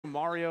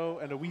Mario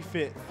and a Wii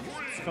Fit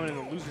coming in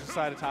the loser's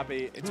side of top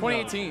 8. In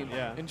 2018.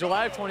 Yeah. In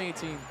July of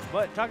 2018.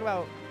 But talk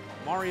about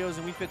Marios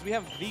and Wii Fits. We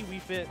have the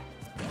Wii Fit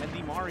and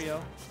the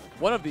Mario.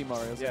 One of the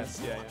Marios.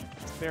 Yes, yeah.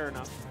 Fair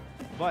enough.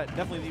 But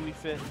definitely the Wii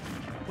Fit.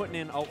 Putting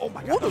in, oh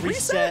my god, the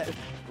reset.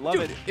 Love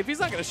dude, it. If he's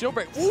not going to shield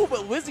break. Ooh,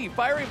 but Wizzy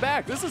firing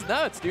back. This is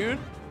nuts, dude.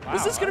 Wow,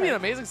 this is going to be an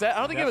amazing set. I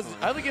don't think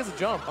he has a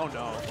jump. Oh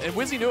no. And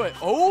Wizzy knew it.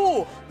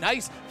 Oh,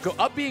 nice. Go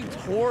up being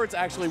towards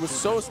actually was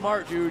so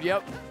smart, dude.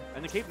 Yep.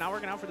 And the cape not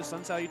working out for the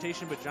Sun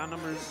Salutation, but John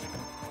Numbers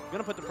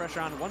gonna put the pressure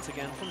on once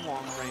again from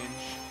long range.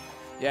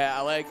 Yeah,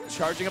 I like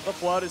charging up the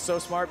flood is so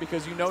smart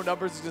because you know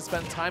Numbers is going to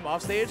spend time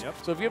off stage. Yep.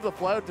 So if you have the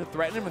flood to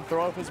threaten him and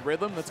throw off his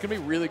rhythm, that's going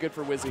to be really good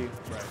for Wizzy.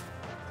 Right.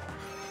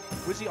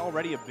 Wizzy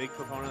already a big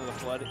proponent of the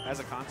flood as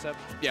a concept.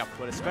 Yeah.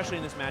 But especially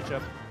in this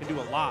matchup, can do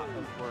a lot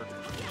of work.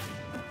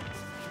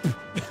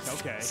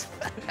 Okay.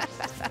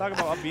 Talk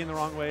about up being the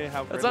wrong way,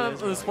 how That's great on it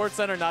is, the Sports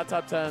Center, not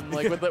top 10,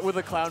 like with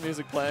the clown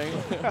music playing.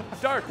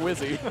 Dark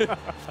Wizzy.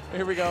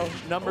 Here we go.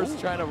 Numbers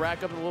trying to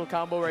rack up a little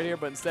combo right here,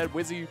 but instead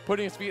Wizzy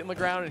putting his feet in the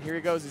ground, and here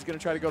he goes. He's going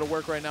to try to go to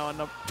work right now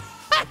on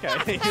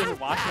Okay, he was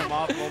washing him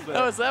off a little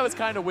bit. That was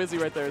kind of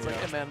Wizzy right there. It's like,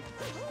 hey, man,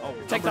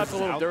 TikTok's a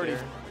little dirty.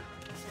 There.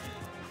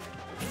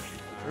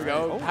 Here we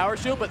go. Power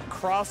shield, but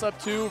cross up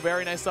two.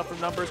 Very nice stuff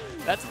from Numbers.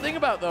 That's the thing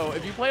about, though,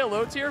 if you play a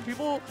low tier,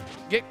 people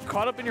get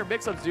caught up in your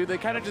mix-ups, dude. They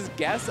kind of just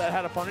guess at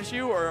how to punish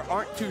you or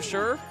aren't too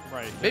sure.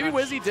 Right. Maybe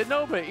Wizzy did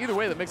know, but either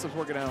way, the mix-up's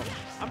working out.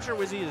 I'm sure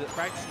Wizzy has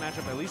practiced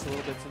matchup at least a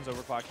little bit since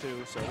Overclocked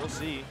too, so we'll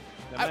see.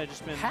 That might have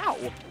just been... How?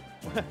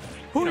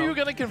 Who are you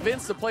going to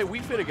convince to play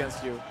Wii Fit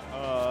against you?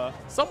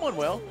 Someone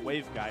will.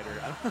 Wave Guider.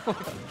 I don't know.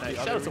 Nice.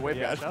 Shout out to Wave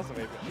Guider. Shout out to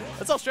Wave Guider.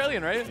 That's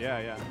Australian, right? Yeah,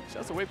 yeah. Shout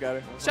out to Wave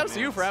Guider. Shout out to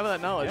you for having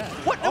that knowledge. Yeah.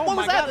 What? Oh What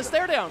was my that? God. The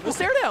stare down. The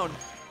stare down.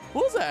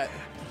 What was that?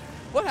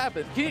 What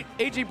happened? Can you,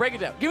 AG, break it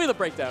down. Give me the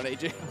breakdown,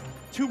 AG.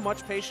 Too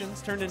much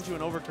patience turned into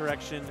an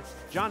overcorrection.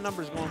 John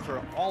Numbers going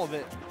for all of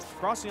it.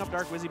 Crossing up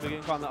Dark Wizzy, but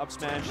getting caught in the up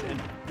smash. And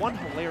one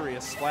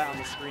hilarious splat on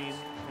the screen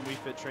from Wii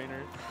Fit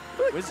Trainer.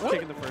 Wizzy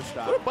taking the first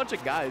stop. What a bunch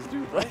of guys,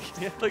 dude.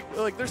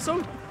 Like they're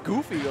so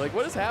goofy. Like,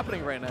 what is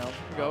happening right now?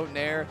 Go,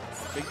 Nair.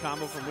 Big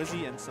combo from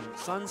Wizzy and some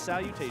Sun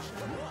Salutation,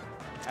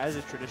 as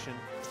is tradition.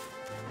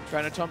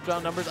 Trying to jump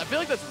down Numbers. I feel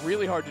like that's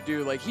really hard to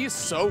do. Like, he's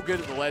so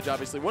good at the ledge,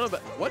 obviously. One of the...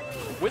 What?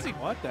 Wizzy?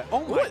 What the...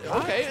 Oh, my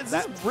God. Okay, is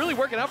this really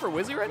working out for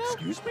Wizzy right now?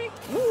 Excuse me?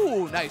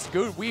 Ooh, nice.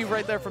 Good weave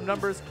right there from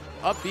Numbers.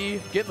 Up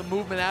B. Getting the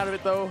movement out of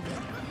it, though.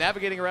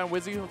 Navigating around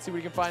Wizzy. Let's see what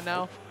he can find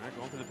now. All right,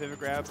 going for the pivot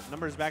grab.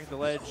 Numbers back at the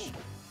ledge.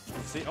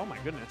 Let's see. Oh, my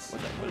goodness.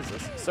 What is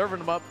this? Serving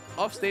him up.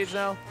 Off stage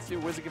now. Let's see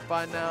what Wizzy can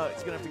find now.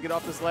 He's going to have to get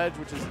off this ledge,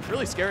 which is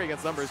really scary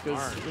against Numbers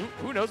because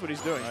who knows what he's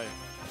doing. Right.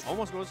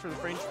 Almost goes for the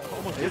frame.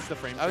 Almost hits the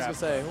frame. I was going to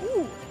say,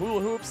 ooh,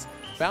 hula hoops.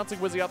 Bouncing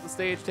Wizzy off the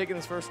stage, taking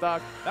his first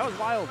stock. That was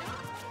wild.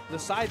 The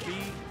side B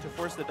to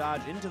force the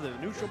dodge into the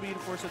neutral B to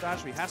force the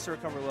dodge. So he has to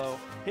recover low.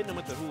 Hitting him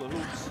with the hula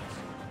hoops.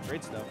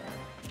 Great stuff.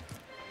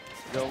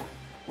 Go.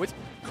 What's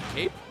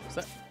cape? Is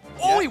that?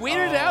 Oh, he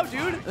waited it out,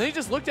 dude. And then he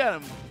just looked at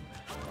him.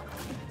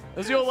 It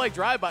was the old like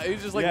drive-by. He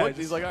just like looked.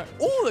 He's like, all right.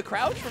 Oh, the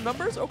crouch from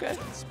Numbers. Okay.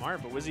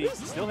 Smart, but Wizzy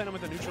still hit him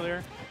with the neutral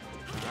air.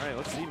 All right,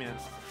 let's see, man.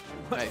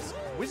 Nice.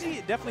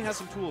 Wizzy definitely has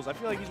some tools. I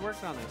feel like he's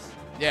working on this.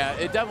 Yeah,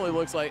 it definitely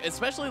looks like,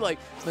 especially like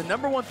the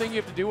 #1 thing you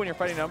have to do when you're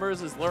fighting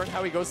Numbers is learn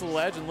how he goes to the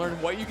ledge and learn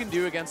what you can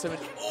do against him.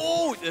 And,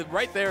 oh,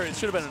 right there, it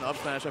should have been an up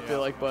smash, I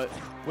feel like, but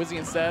Wizzy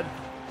instead.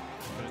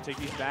 Gonna take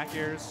these back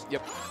airs.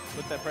 Yep.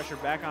 Put that pressure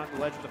back on the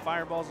ledge with the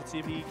fireballs. Let's see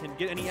if he can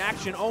get any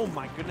action. Oh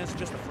my goodness,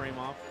 just a frame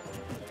off.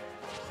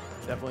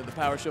 Definitely the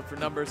power shift for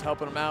Numbers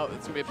helping him out.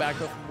 It's gonna be a back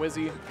from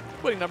Wizzy,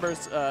 putting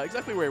Numbers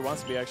exactly where he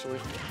wants to be, actually.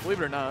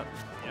 Believe it or not.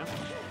 Yeah.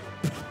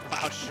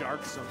 Wow,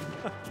 sharks him.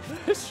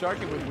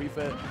 Sharking with Wii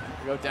Fit.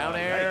 We go down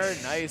air.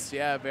 Nice.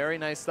 Yeah, very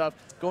nice stuff.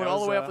 Going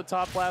all the way up the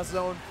top blast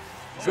zone.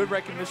 Good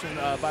recognition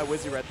by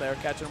Wizzy right there,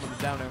 catching him with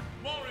the down air.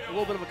 A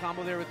little bit of a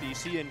combo there with the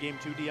C in Game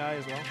 2 DI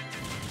as well.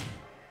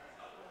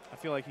 I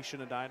feel like he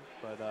shouldn't have died,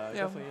 but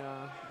definitely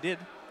did.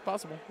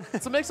 Possible.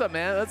 It's a mix-up,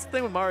 man. That's the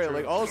thing with Mario.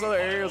 Like, all those other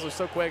areas are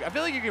so quick. I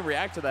feel like you can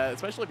react to that,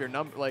 especially if you're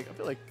like, I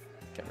feel like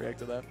you can't react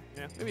to that.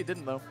 Yeah. Maybe he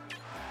didn't, though.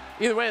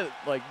 Either way,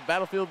 like,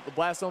 Battlefield, the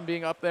blast zone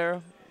being up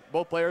there,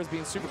 both players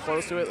being super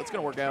close to it, that's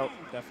going to work out.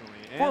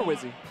 Definitely. Poor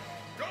Wizzy.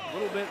 A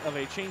little bit of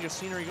a change of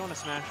scenery going to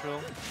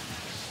Smashville.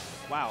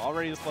 Wow,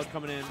 already the flood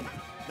coming in.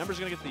 Numbers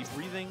going to get the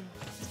breathing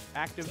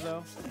active,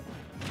 though.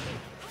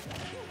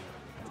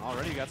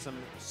 Already got some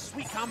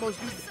sweet combos,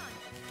 dude.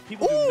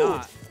 People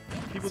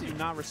do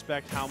not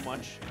respect how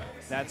much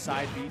that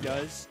side B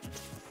does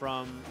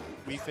from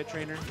Wii Fit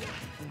Trainer.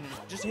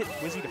 Just hit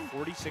Wizzy to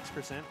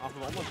 46% off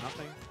of almost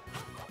nothing.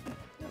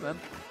 Yeah, man.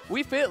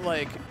 Wii Fit,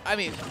 like, I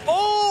mean,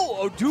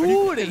 oh,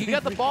 dude, he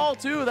got the ball,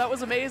 too. That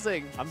was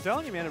amazing. I'm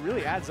telling you, man, it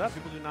really adds up.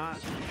 People do not.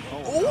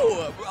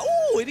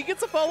 Oh, and he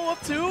gets a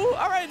follow-up, too.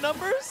 All right,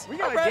 Numbers. We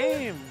got a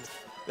game.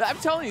 I'm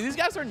telling you, these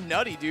guys are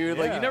nutty, dude.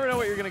 Yeah. Like, you never know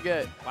what you're going to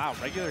get. Wow,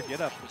 regular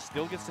get up.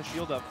 Still gets the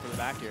shield up for the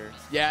back air.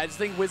 Yeah, I just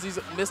think Wizzy's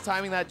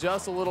mistiming that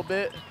just a little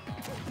bit.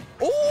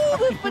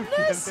 Oh, the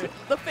finesse!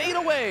 The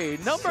fadeaway.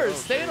 Numbers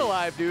staying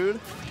alive, dude.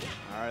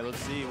 All All right, let's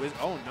see.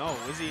 Oh, no.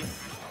 Wizzy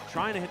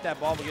trying to hit that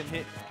ball, but getting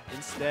hit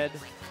instead.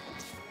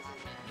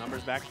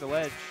 Numbers back at the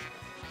ledge.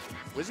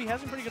 Wizzy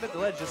has been pretty good at the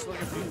ledge, just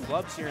like a few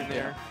clubs here and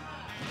there.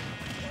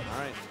 All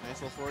right,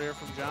 nice little forward air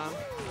from John.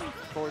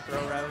 Forward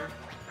throw, rather.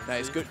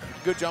 Nice, good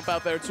jump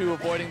out there too,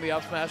 avoiding the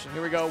up smash. And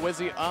here we go,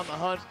 Wizzy on the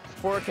hunt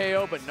for a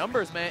KO. But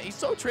Numbers, man, he's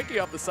so tricky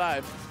off the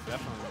side.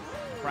 Definitely.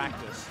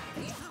 Practice.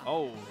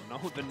 Oh, no,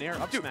 the nair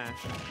up smash.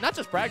 Not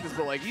just practice,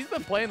 but like he's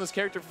been playing this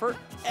character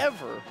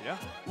forever. Yeah.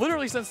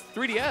 Literally since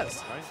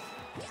 3DS.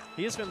 Right.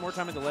 He has spent more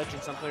time at the ledge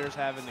than some players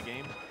have in the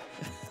game.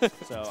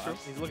 So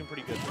he's looking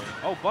pretty good there.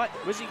 Oh, but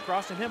Wizzy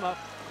crossing him up.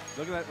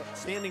 Look at that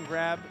standing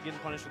grab, getting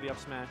punished with the up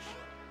smash.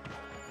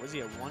 Wizzy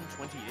at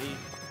 128.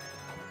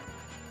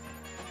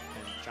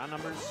 And John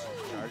Numbers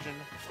charging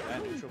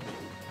that neutral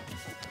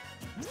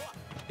beam.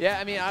 Yeah,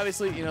 I mean,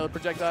 obviously, you know, the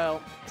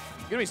projectile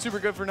gonna be super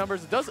good for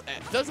Numbers. It does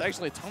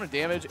actually a ton of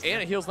damage,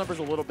 and it heals Numbers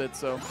a little bit.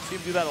 So see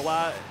him do that a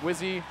lot.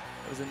 Wizzy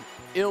was an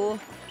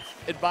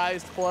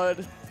ill-advised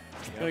flood.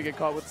 Gonna get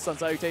caught with the Sun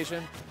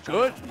Salutation.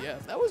 Good. Yeah,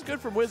 that was good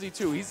from Wizzy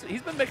too. He's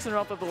been mixing it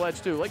up at the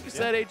ledge too. Like you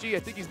said, AG, I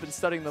think he's been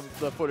studying the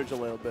footage a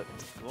little bit.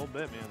 A little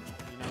bit, man.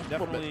 You know,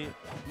 definitely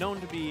known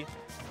to be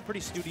pretty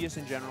studious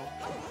in general.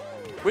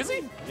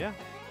 Wizzy? Yeah.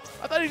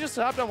 I thought he just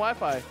hopped on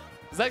Wi-Fi.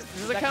 Does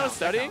that count as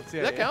studying?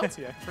 That counts?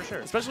 Yeah, for sure.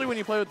 Especially when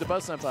you play with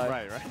Debuzz Senpai.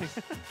 Right.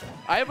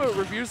 I have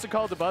refused to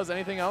call Debuzz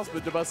anything else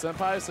but Debuzz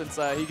Senpai since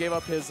he gave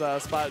up his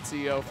spot at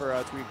CEO for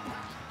Tweak.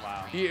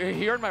 Wow.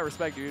 He earned my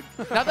respect, dude.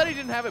 Not that he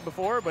didn't have it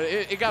before, but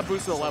it got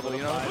boosted a level,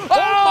 you know? Oh, my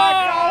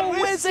God,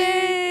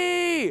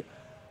 Wizzy!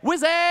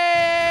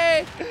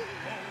 Wizzy!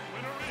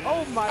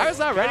 Oh, my I was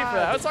not ready for that.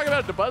 I God. was talking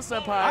about Debuzz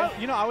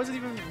Senpai. I wasn't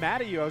even mad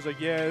at you. I was like,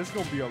 yeah, this is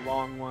going to be a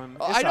long one.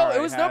 I know, it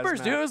was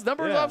Numbers, dude. It was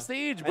Numbers off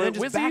stage. And But then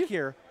just Wizzy, back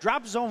here,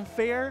 drop zone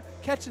fair,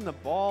 catching the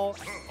ball.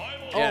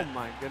 Yeah. Oh,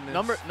 my goodness.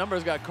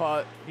 Numbers got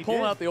caught He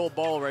pulling did. out the old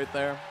ball right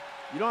there.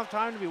 You don't have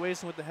time to be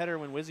wasting with the header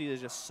when Wizzy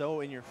is just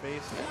so in your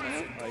face.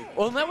 Like,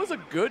 Well, and that was a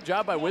good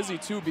job by Wizzy,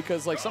 too,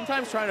 because like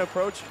sometimes trying to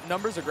approach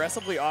Numbers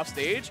aggressively off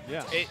stage,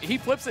 he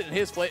flips it in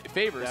his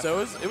favor. So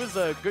it was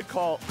a good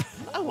call.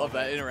 I love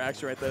that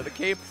interaction right there. The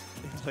cape.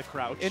 into the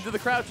crouch. Into the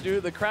crouch,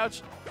 dude. The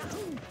crouch.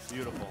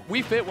 Beautiful.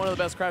 We fit one of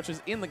the best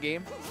crouches in the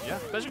game. Yeah.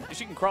 Especially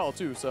she can crawl,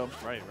 too, so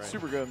Right.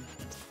 super good.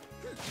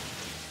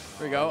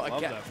 There we go. Love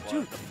Again. that flood.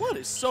 Dude, the flood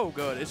is so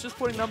good. It's just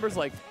putting Numbers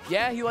like,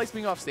 yeah, he likes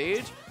being off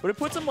stage, but it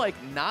puts him like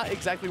not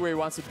exactly where he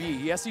wants to be.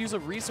 He has to use a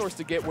resource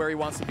to get where he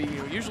wants to be,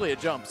 usually a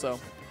jump, so.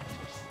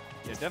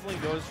 Yeah, it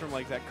definitely goes from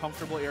like that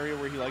comfortable area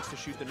where he likes to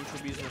shoot the neutral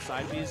Bs and the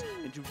side Bs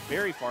into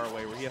very far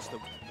away where he has to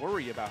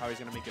worry about how he's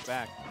going to make it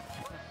back.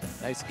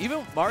 Nice.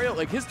 Even Mario,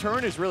 like his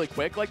turn is really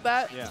quick like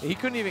that. Yeah. He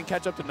couldn't even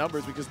catch up to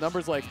Numbers because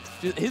Numbers, like,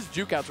 his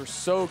juke outs were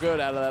so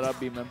good out of that up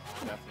beam, man.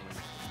 Definitely.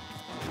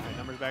 All right,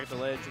 Numbers back at the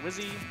ledge.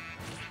 Wizzy,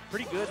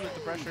 pretty good with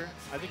the pressure.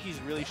 I think he's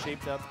really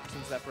shaped up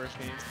since that first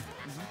game.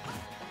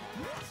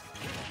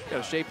 Got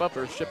to shape up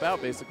or ship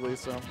out, basically.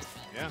 So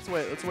Yeah. that's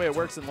the way it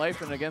works in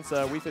life and against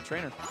a Wii Fit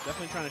trainer.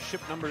 Definitely trying to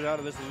ship Numbers out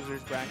of this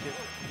loser's bracket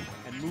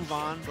and move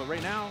on. But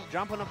right now,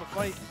 John putting up a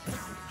fight.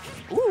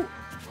 Ooh.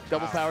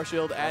 Double power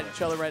shield at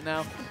each other right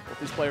now. Both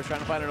these players trying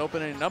to find an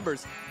opening.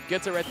 Numbers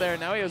gets it right there.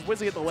 Now he has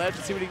Wizzy at the ledge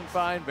to see what he can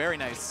find. Very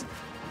nice.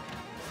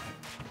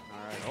 All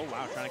right. Oh,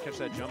 wow. Trying to catch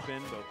that jump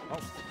in. But,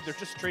 oh, they're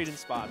just trading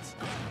spots.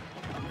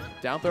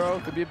 Down throw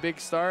could be a big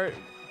start.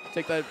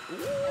 Take that.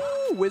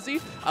 Ooh, Wizzy.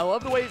 I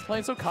love the way he's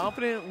playing so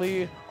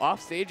confidently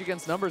off stage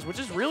against Numbers, which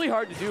is really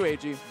hard to do,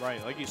 AG.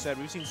 Right. Like you said,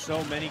 we've seen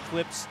so many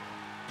clips.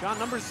 John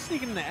Numbers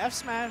sneaking in the F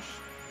smash.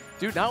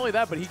 Dude, not only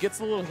that, but he gets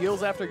the little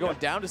heals after going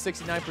down to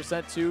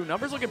 69% too.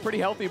 Numbers looking pretty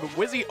healthy, but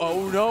Wizzy,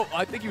 oh no,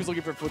 I think he was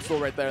looking for footstool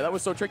right there. That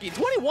was so tricky.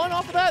 21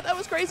 off of that, that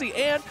was crazy.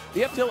 And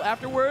the F tilt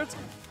afterwards.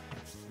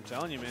 I'm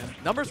telling you, man.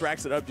 Numbers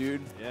racks it up,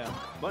 dude. Yeah.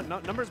 But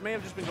Numbers may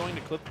have just been going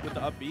to clip with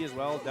the up B as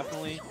well.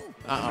 Definitely.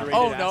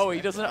 Oh no, he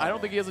doesn't. I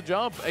don't think he has a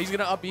jump. He's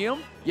gonna up B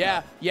him.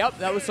 Yeah. Yep.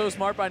 That was so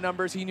smart by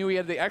Numbers. He knew he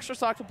had the extra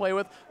stock to play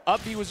with.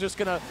 Up B was just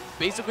gonna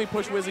basically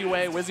push Wizzy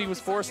away. Wizzy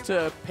was forced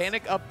to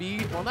panic up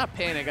B. Well, not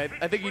panic.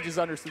 I think he just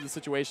understood the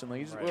situation. Like,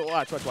 he just,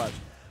 watch.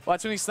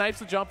 Watch when he snipes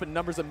the jump and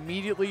Numbers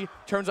immediately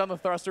turns on the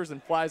thrusters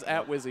and flies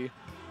at Wizzy.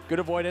 Good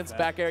avoidance,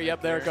 back air,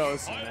 yep, there it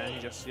goes. And then he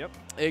just,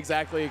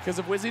 Exactly, because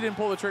if Wizzy didn't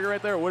pull the trigger right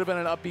there, it would have been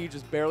an up B,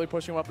 just barely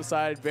pushing him up the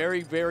side.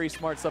 Very, very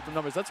smart stuff from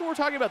Numbers. That's what we're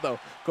talking about,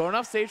 though. Going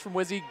off stage from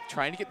Wizzy,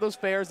 trying to get those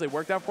fairs. They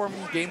worked out for him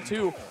in game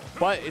 2,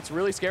 but it's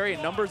really scary,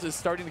 and Numbers is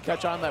starting to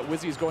catch on that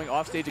Wizzy is going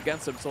off stage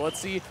against him. So let's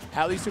see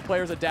how these two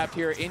players adapt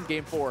here in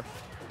game 4.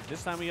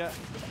 This time we got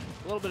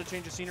a little bit of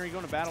change of scenery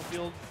going to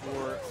Battlefield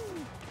for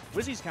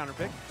Wizzy's counter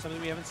pick,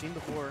 something we haven't seen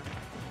before.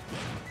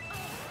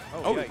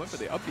 Oh, he went for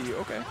the up B,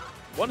 okay.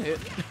 One hit.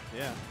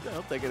 Yeah.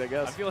 I'll take it, I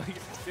guess. I feel like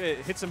it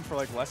hits him for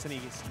like less than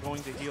he's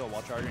going to heal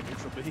while charging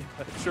neutral B.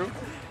 It's true. You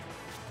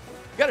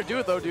gotta do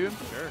it though, dude.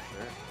 Sure.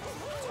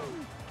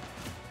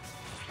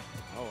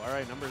 Oh, all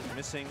right. Numbers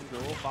missing the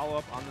little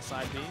follow-up on the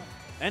side B.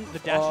 And the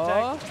dash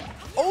attack.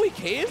 Oh, he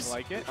caves? I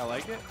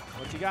like it.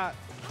 What's he got?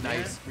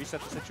 Nice.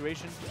 Reset the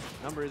situation.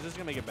 Number is just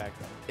going to make it back,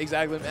 though.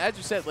 Exactly. As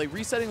you said, like,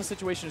 resetting the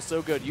situation is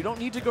so good. You don't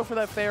need to go for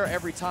that fair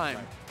every time.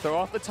 Right. Throw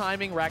off the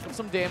timing, rack up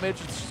some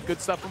damage. It's just good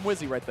stuff from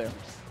Wizzy right there.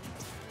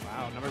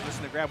 Wow, Numbers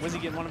missing the grab.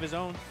 Wizzy getting one of his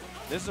own.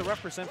 This is a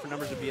rough percent for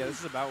Numbers to be at. This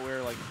is about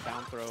where, like,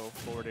 down throw,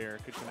 forward air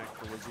could connect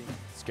for Wizzy.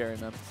 Scary,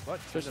 man. But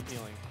it's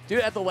appealing.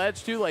 Dude, at the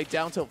ledge, too, like,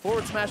 down tilt,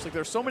 forward smash. Like,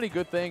 there's so many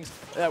good things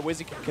that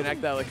Wizzy can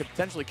connect that, like, could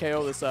potentially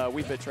KO this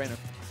Wii Fit trainer.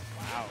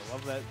 Wow,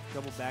 love that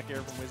double back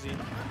air from Wizzy.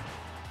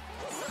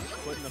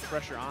 Putting the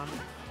pressure on.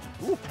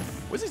 Ooh.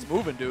 Wizzy's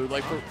moving, dude,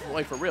 like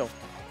for real.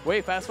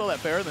 Way fastball that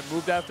fair, then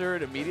moved after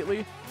it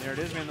immediately. There it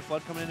is, man. The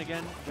flood coming in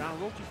again. John a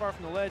little too far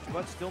from the ledge,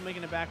 but still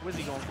making it back.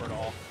 Wizzy going for it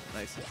all.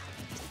 Nice.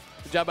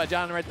 Good job by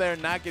John right there,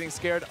 not getting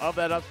scared of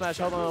that up smash.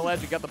 Held on the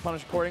ledge, he got the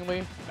punish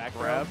accordingly. Back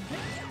grab.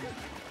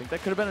 I think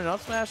that could have been an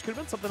up smash. Could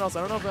have been something else. I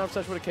don't know if an up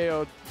smash would have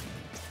KO'd.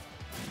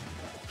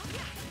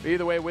 But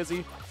either way,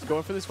 Wizzy is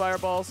going for these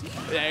fireballs.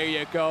 There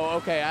you go.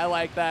 Okay, I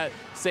like that.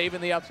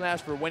 Saving the up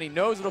smash for when he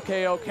knows it'll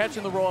KO.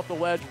 Catching the roll off the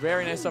ledge.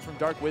 Very nice stuff from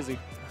Dark Wizzy.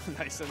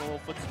 Nice and a little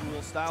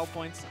footstool style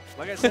points.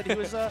 Like I said, he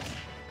was a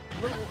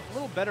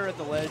little better at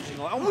the ledge.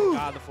 Oh my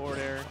God, the forward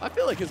air. I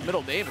feel like his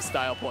middle name is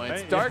Style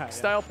Points. Right? Dark Yeah,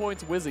 Style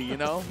Points Wizzy, you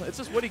know? It's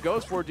just what he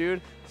goes for,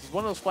 dude. He's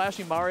one of those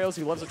flashy Marios.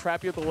 He loves to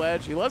trap you at the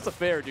ledge. He loves the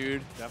fair,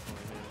 dude.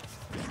 Definitely,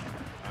 man.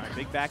 All right,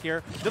 big back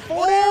air. The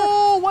forward air.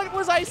 Oh, what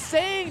was I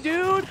saying,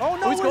 dude? Oh,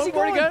 no, he's where's he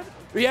for it going? again?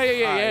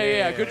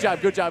 Yeah. Good yeah.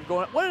 job, good job.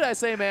 What did I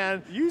say,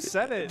 man? You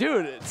said it.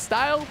 Dude,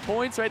 Style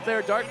Points right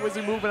there. Dark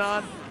Wizzy moving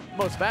on.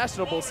 Most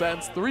fashionable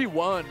sense.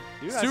 3-1.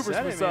 Dude, Super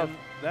smooth stuff.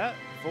 That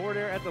forward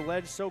air at the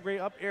ledge, so great.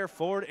 Up air,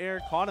 forward air,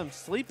 caught him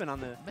sleeping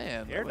on the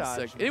air dodge.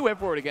 Sick. And he went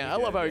forward again. I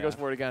love how he goes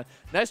forward again.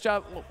 Nice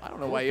job. Well, I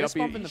don't know why he up.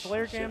 Bump in the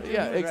flare cam.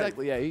 Yeah,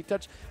 exactly. Yeah, he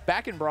touched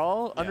back in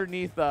brawl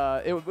underneath.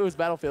 It was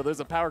Battlefield. There's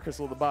a power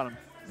crystal at the bottom.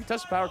 If you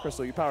touch the power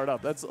crystal, you power it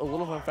up. That's a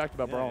little known fact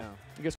about brawl. Yeah.